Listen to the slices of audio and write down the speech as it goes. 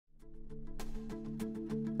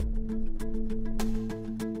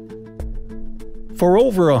For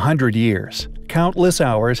over 100 years, countless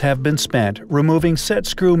hours have been spent removing set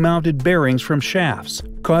screw-mounted bearings from shafts,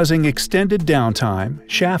 causing extended downtime,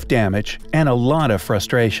 shaft damage, and a lot of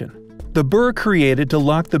frustration. The burr created to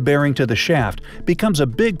lock the bearing to the shaft becomes a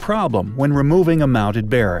big problem when removing a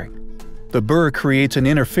mounted bearing. The burr creates an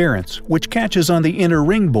interference which catches on the inner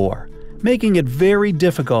ring bore, making it very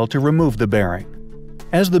difficult to remove the bearing.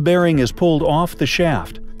 As the bearing is pulled off the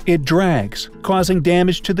shaft, it drags, causing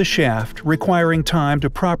damage to the shaft, requiring time to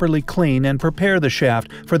properly clean and prepare the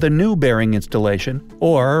shaft for the new bearing installation,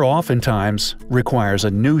 or oftentimes requires a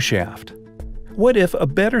new shaft. What if a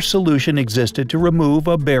better solution existed to remove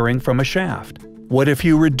a bearing from a shaft? What if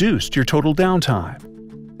you reduced your total downtime?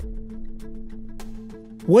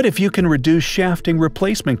 What if you can reduce shafting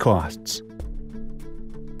replacement costs?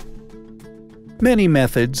 Many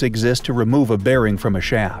methods exist to remove a bearing from a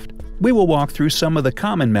shaft. We will walk through some of the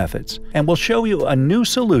common methods, and we'll show you a new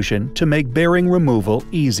solution to make bearing removal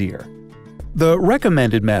easier. The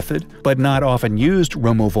recommended method, but not often used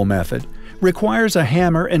removal method, requires a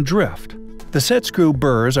hammer and drift. The set screw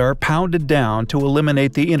burrs are pounded down to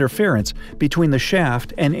eliminate the interference between the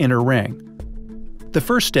shaft and inner ring. The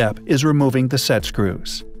first step is removing the set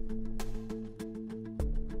screws.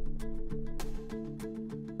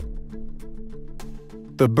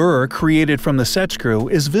 The burr created from the set screw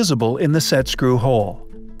is visible in the set screw hole.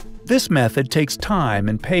 This method takes time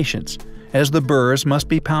and patience, as the burrs must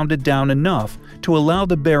be pounded down enough to allow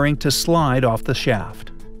the bearing to slide off the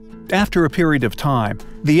shaft. After a period of time,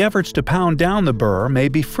 the efforts to pound down the burr may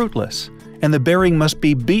be fruitless, and the bearing must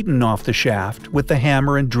be beaten off the shaft with the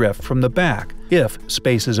hammer and drift from the back, if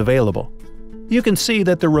space is available. You can see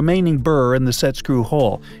that the remaining burr in the set screw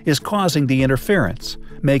hole is causing the interference,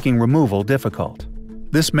 making removal difficult.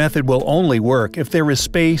 This method will only work if there is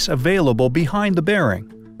space available behind the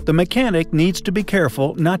bearing. The mechanic needs to be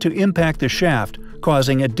careful not to impact the shaft,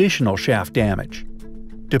 causing additional shaft damage.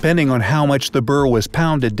 Depending on how much the burr was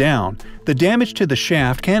pounded down, the damage to the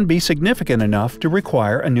shaft can be significant enough to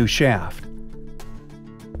require a new shaft.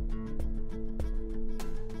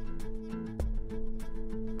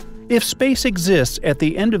 If space exists at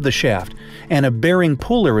the end of the shaft and a bearing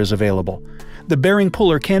puller is available, the bearing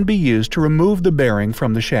puller can be used to remove the bearing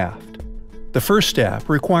from the shaft. The first step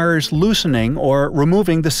requires loosening or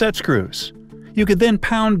removing the set screws. You could then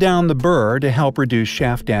pound down the burr to help reduce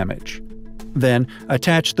shaft damage. Then,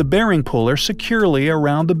 attach the bearing puller securely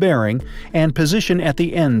around the bearing and position at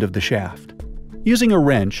the end of the shaft. Using a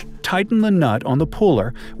wrench, tighten the nut on the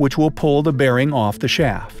puller, which will pull the bearing off the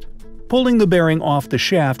shaft. Pulling the bearing off the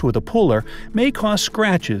shaft with a puller may cause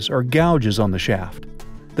scratches or gouges on the shaft.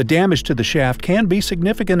 The damage to the shaft can be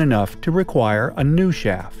significant enough to require a new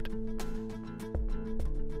shaft.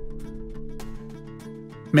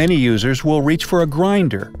 Many users will reach for a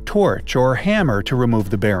grinder, torch, or hammer to remove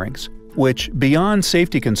the bearings, which, beyond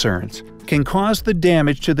safety concerns, can cause the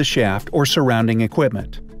damage to the shaft or surrounding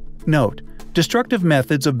equipment. Note: destructive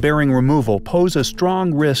methods of bearing removal pose a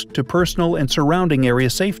strong risk to personal and surrounding area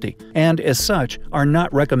safety, and as such are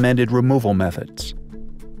not recommended removal methods.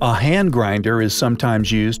 A hand grinder is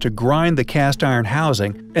sometimes used to grind the cast iron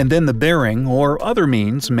housing, and then the bearing or other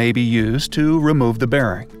means may be used to remove the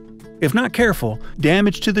bearing. If not careful,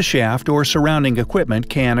 damage to the shaft or surrounding equipment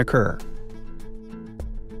can occur.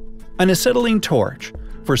 An acetylene torch,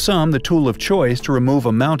 for some the tool of choice to remove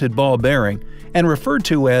a mounted ball bearing, and referred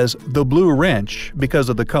to as the blue wrench because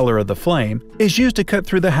of the color of the flame, is used to cut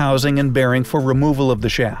through the housing and bearing for removal of the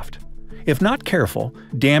shaft. If not careful,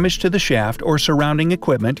 damage to the shaft or surrounding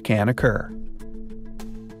equipment can occur.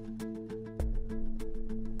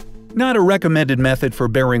 Not a recommended method for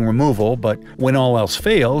bearing removal, but when all else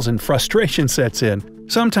fails and frustration sets in,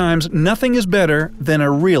 sometimes nothing is better than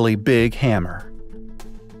a really big hammer.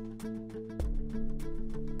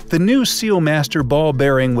 The new Sealmaster ball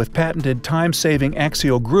bearing with patented time-saving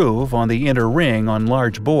axial groove on the inner ring on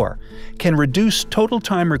large bore can reduce total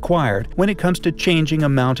time required when it comes to changing a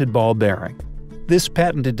mounted ball bearing. This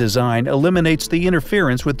patented design eliminates the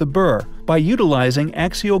interference with the burr by utilizing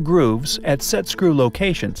axial grooves at set screw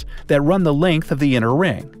locations that run the length of the inner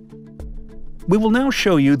ring. We will now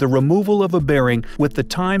show you the removal of a bearing with the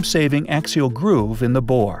time-saving axial groove in the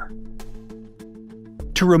bore.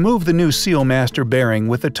 To remove the new Sealmaster bearing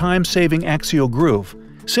with the time-saving axial groove,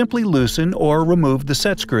 simply loosen or remove the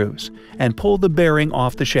set screws and pull the bearing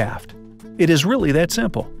off the shaft. It is really that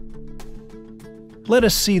simple. Let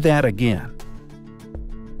us see that again.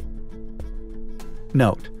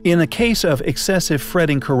 Note: in the case of excessive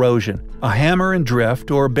fretting corrosion, a hammer and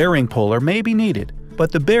drift or bearing puller may be needed,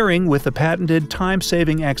 but the bearing with the patented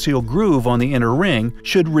time-saving axial groove on the inner ring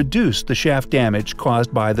should reduce the shaft damage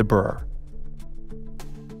caused by the burr.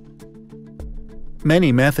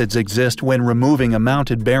 Many methods exist when removing a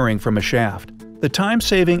mounted bearing from a shaft. The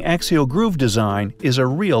time-saving axial groove design is a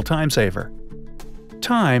real time saver.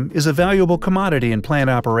 Time is a valuable commodity in plant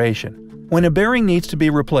operation. When a bearing needs to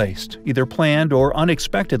be replaced, either planned or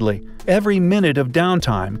unexpectedly, every minute of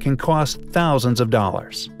downtime can cost thousands of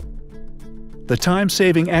dollars. The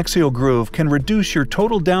time-saving axial groove can reduce your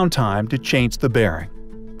total downtime to change the bearing.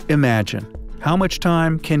 Imagine, how much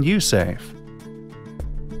time can you save?